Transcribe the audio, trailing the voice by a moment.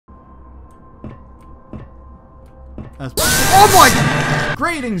Oh my!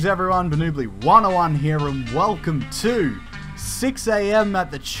 Greetings everyone, Benoobly 101 here and welcome to 6 AM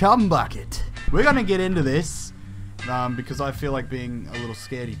at the Chum Bucket. We're gonna get into this because I feel like being a little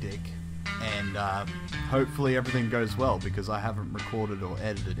scaredy dick, and hopefully everything goes well because I haven't recorded or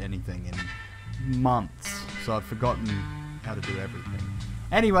edited anything in months, so I've forgotten how to do everything.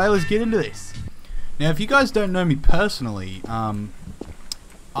 Anyway, let's get into this. Now, if you guys don't know me personally, I'm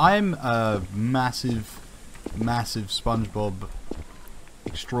a massive SpongeBob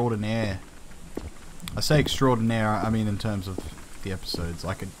extraordinaire. I say extraordinaire, I mean in terms of the episodes.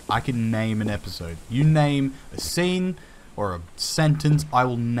 I can name an episode. You name a scene or a sentence, I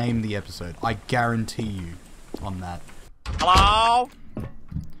will name the episode. I guarantee you on that. Hello?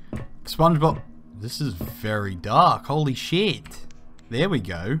 SpongeBob. This is very dark. Holy shit. There we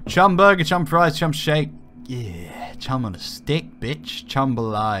go. Chum burger, chum fries, chum shake. Yeah, chum on a stick, bitch.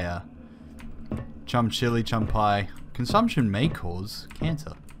 Chumbalaya. Chum chili, chum pie. Consumption may cause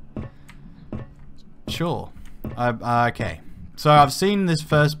cancer. Sure. Okay. So I've seen this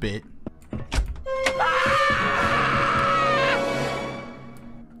first bit.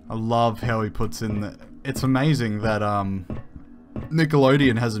 I love how he puts in the... It's amazing that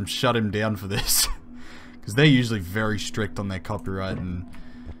Nickelodeon hasn't shut him down for this. Because they're usually very strict on their copyright and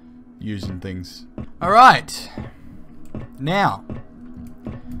using things. Alright. Now.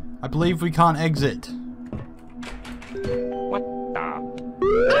 I believe we can't exit. What the?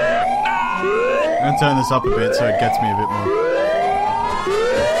 I'm gonna turn this up a bit so it gets me a bit more.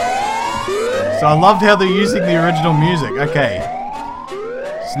 So I loved how they're using the original music. Okay.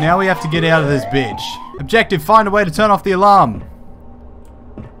 So now we have to get out of this bitch. Objective, find a way to turn off the alarm.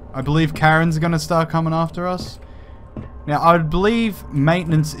 I believe Karen's gonna start coming after us. Now, I would believe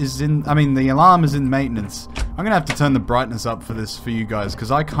maintenance is in... I mean, the alarm is in maintenance. I'm gonna have to turn the brightness up for this for you guys,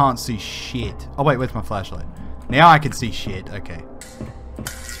 because I can't see shit. Oh, wait, where's my flashlight? Now I can see shit. Okay.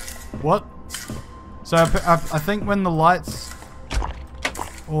 What? So, I think when the lights...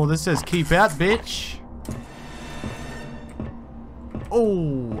 Oh, this says keep out, bitch.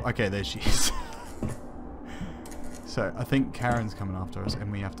 Oh, okay, there she is. So, I think Karen's coming after us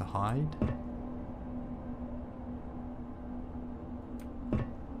and we have to hide.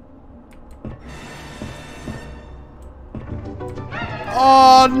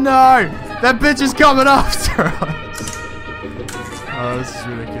 Oh no! That bitch is coming after us! Oh, this is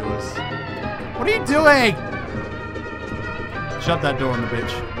ridiculous. What are you doing? Shut that door on the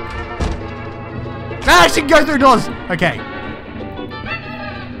bitch. Ah, she can go through doors! Okay.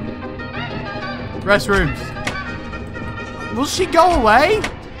 Restrooms. Will she go away?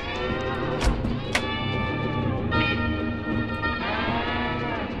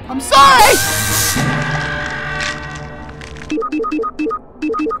 I'm sorry!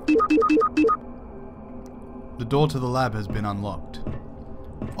 The door to the lab has been unlocked.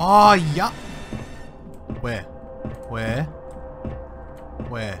 Oh, yup. Where? Where?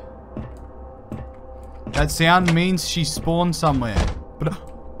 Where? That sound means she spawned somewhere. But...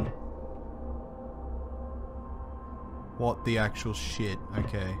 What the actual shit?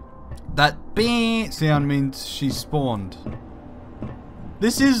 Okay. That beep sound means she spawned.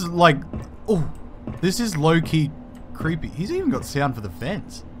 This is like... Oh, this is low-key creepy. He's even got sound for the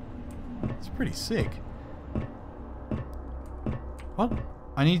vents. It's pretty sick. What?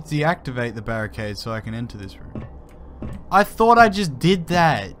 I need to deactivate the barricade so I can enter this room. I thought I just did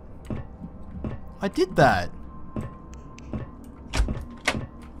that. I did that.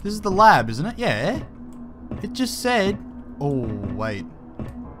 This is the lab, isn't it? Yeah. It just said... Oh, wait.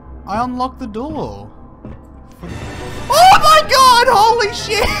 I unlocked the door. Oh my god! Holy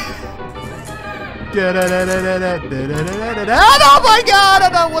shit! Oh my god! I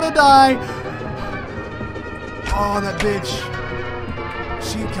don't want to die! Oh, that bitch.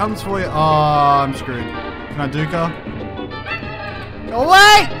 She comes for you. Oh, I'm screwed. Can I duke her? Go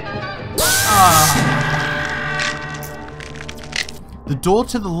away! The door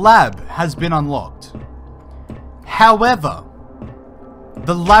to the lab has been unlocked. However,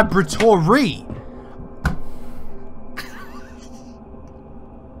 the laboratory...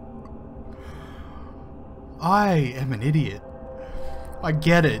 I am an idiot. I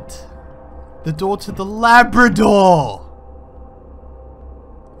get it. The door to the Labrador.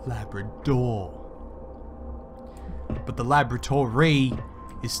 Labrador. But the laboratory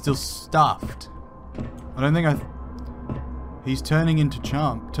is still stuffed. I don't think He's turning into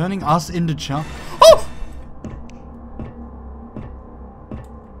Chum. Turning us into Chum. Oh!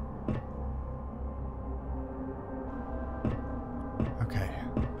 Okay.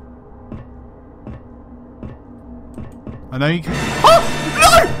 I know you can. Oh!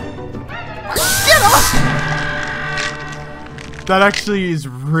 No! Get off! That actually is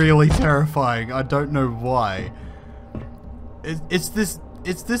really terrifying. I don't know why. It's this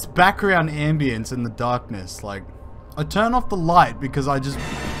background ambience in the darkness. Like, I turn off the light because I just...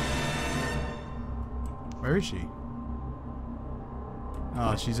 Where is she?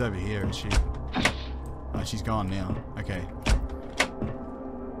 Oh, she's over here, is she? Oh, she's gone now. Okay.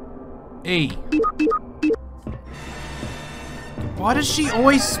 E. Why does she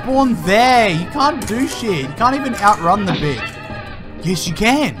always spawn there? You can't do shit. You can't even outrun the bitch. Yes, you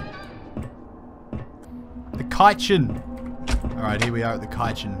can. The kitchen. Alright, here we are at the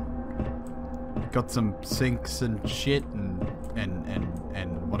kitchen. Got some sinks and shit and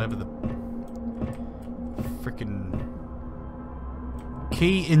whatever the freaking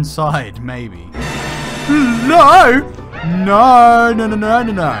key inside, maybe. No! No, no, no, no,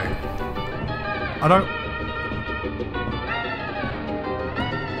 no, no. I don't...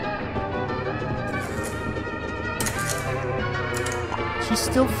 She's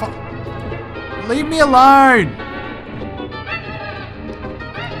still Leave me alone!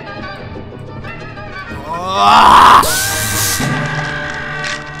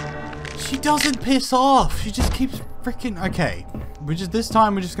 She doesn't piss off. She just keeps freaking... Okay. This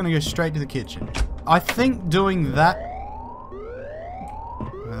time we're just gonna go straight to the kitchen. I think doing that...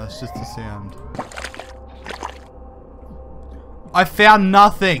 No, that's just the sound. I found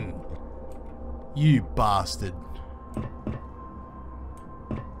nothing! You bastard.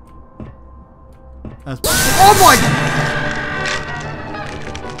 That's... Oh my...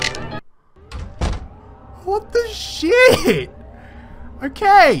 What the shit?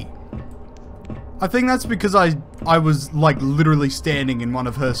 Okay. I think that's because I was like literally standing in one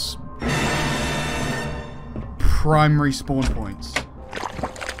of her primary spawn points.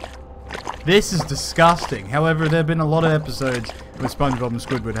 This is disgusting. However, there have been a lot of episodes where SpongeBob and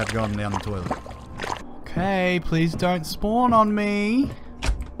Squidward have gone down the toilet. Okay, please don't spawn on me.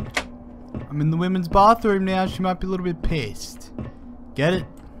 I'm in the women's bathroom now. She might be a little bit pissed. Get it?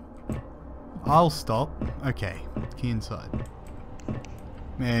 I'll stop. Okay, key inside.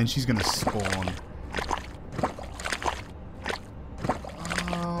 Man, she's gonna spawn.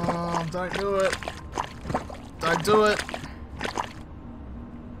 Oh, don't do it. Don't do it.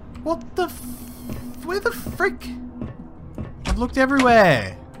 What the where the frick? I've looked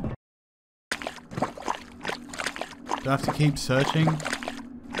everywhere. Do I have to keep searching?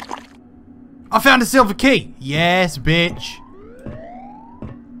 I found a silver key! Yes, bitch!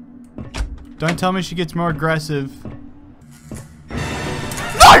 Don't tell me she gets more aggressive.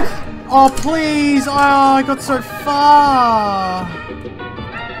 No! Oh, please! Oh, I got so far!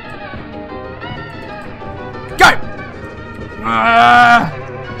 Go!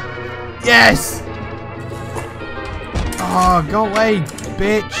 Yes! Oh, go away,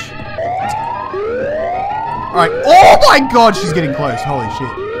 bitch! Alright. Oh my god, she's getting close. Holy shit.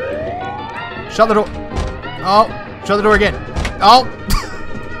 Shut the door. Oh, shut the door again. Oh!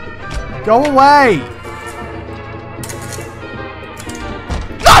 Go away!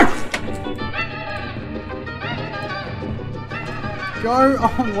 No! Go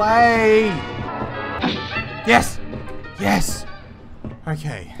away! Yes! Yes!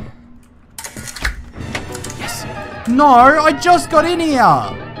 Okay. Yes! No! I just got in here!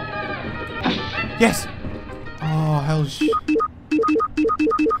 Yes! Oh, hell sh...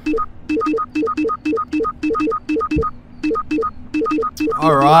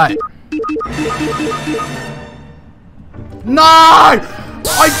 Alright. No!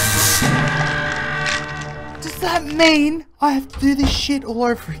 Does that mean I have to do this shit all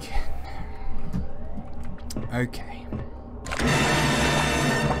over again? Okay.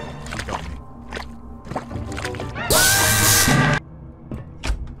 She got me.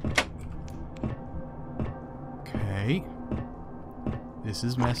 Okay. This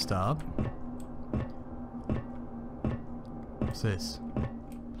is messed up. What's this?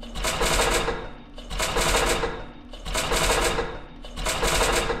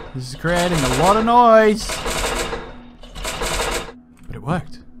 This is creating a lot of noise. But it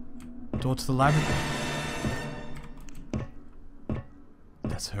worked. Door to the laboratory.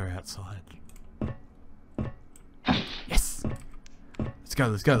 That's her outside. Yes! Let's go,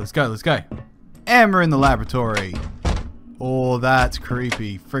 let's go, let's go, let's go. And we're in the laboratory. Oh, that's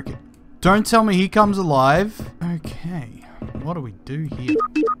creepy. Frickin'. Don't tell me he comes alive. Okay. What do we do here?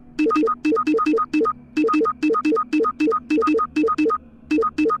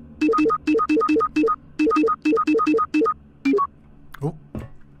 Oh.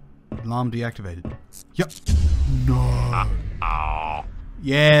 Alarm deactivated. Yep. No.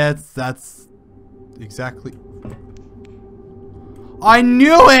 Yeah, that's exactly... I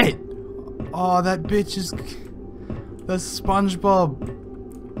knew it! Oh, that bitch is... That's SpongeBob.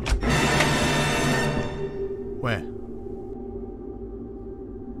 Where?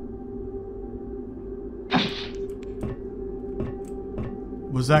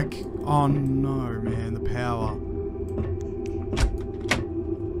 Was that... Oh no, man, the power.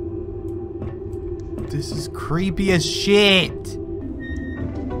 This is creepy as shit.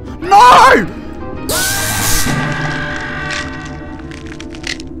 No!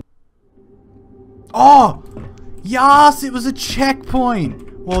 Oh! Yes, it was a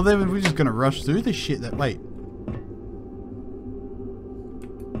checkpoint. Well, then we're just gonna rush through this shit. Wait.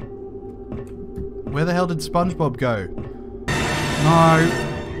 Where the hell did SpongeBob go? No.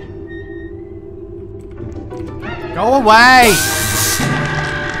 Go away!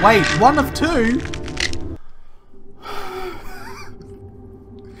 Wait, one of two?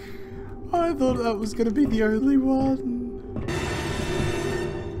 I thought that was gonna be the only one.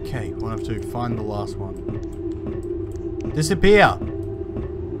 Okay, one of two. Find the last one. Disappear.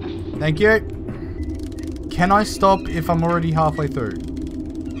 Thank you. Can I stop if I'm already halfway through?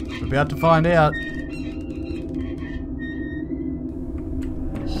 We're about to find out.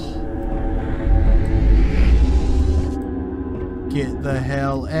 Get the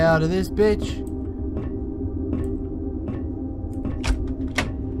hell out of this bitch.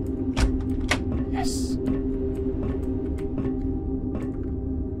 Yes.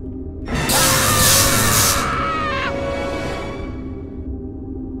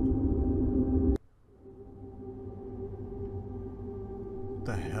 What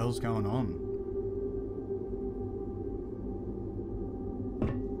the hell's going on?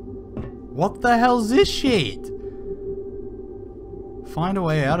 What the hell's this shit? Find a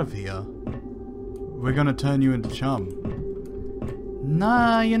way out of here. We're gonna turn you into Chum.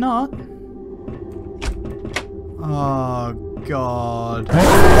 Nah, you're not. Oh, God.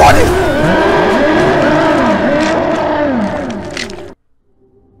 What is...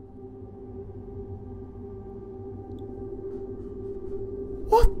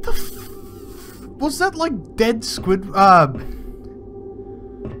 What the f... Was that like dead squid...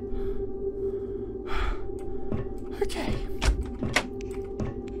 Okay.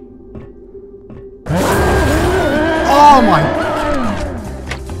 Oh my...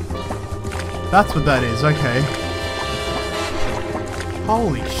 That's what that is, okay.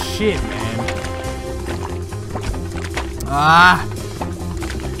 Holy shit, man. Ah!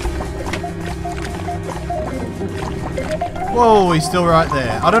 Whoa, he's still right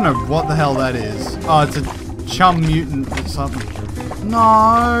there. I don't know what the hell that is. Oh, it's a Chum mutant or something.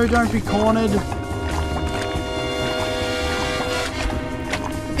 No, don't be cornered.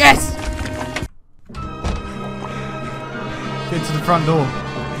 Yes! Get to the front door.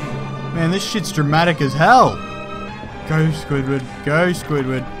 Man, this shit's dramatic as hell. Go, Squidward. Go,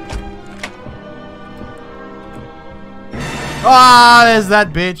 Squidward. Ah, there's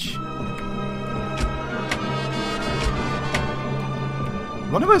that bitch.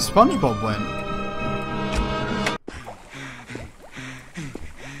 I wonder where SpongeBob went.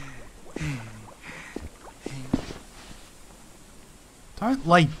 Don't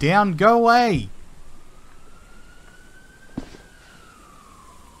lay down. Go away.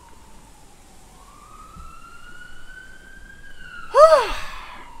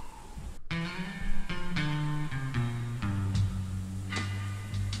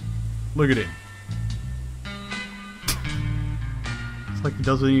 Look at him. It's like he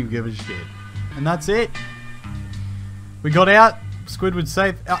doesn't even give a shit. And that's it. We got out. Squidward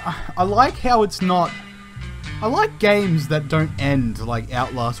safe. I like how it's not... I like games that don't end like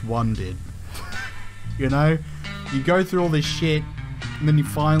Outlast 1 did. You know? You go through all this shit, and then you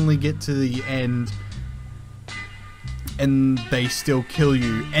finally get to the end, and they still kill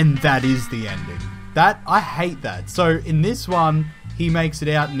you, and that is the ending. That, I hate that. So, in this one, he makes it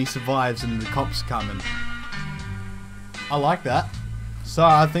out and he survives and the cops come and... I like that. So,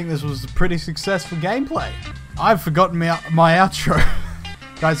 I think this was a pretty successful gameplay. I've forgotten my outro.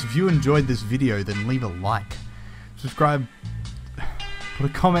 Guys, if you enjoyed this video, then leave a like. Subscribe. Put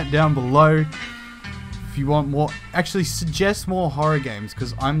a comment down below if you want more. Actually, suggest more horror games,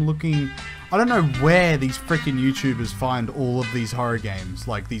 because I'm looking... I don't know where these freaking YouTubers find all of these horror games,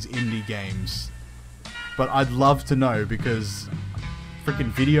 like these indie games. But I'd love to know, because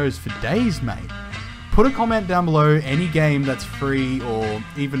freaking videos for days, mate. Put a comment down below, any game that's free, or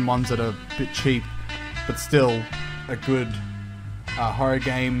even ones that are a bit cheap, but still a good horror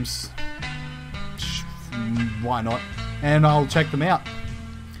games. Why not? And I'll check them out.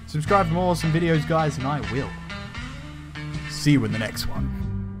 Subscribe for more awesome videos, guys, and I will see you in the next one.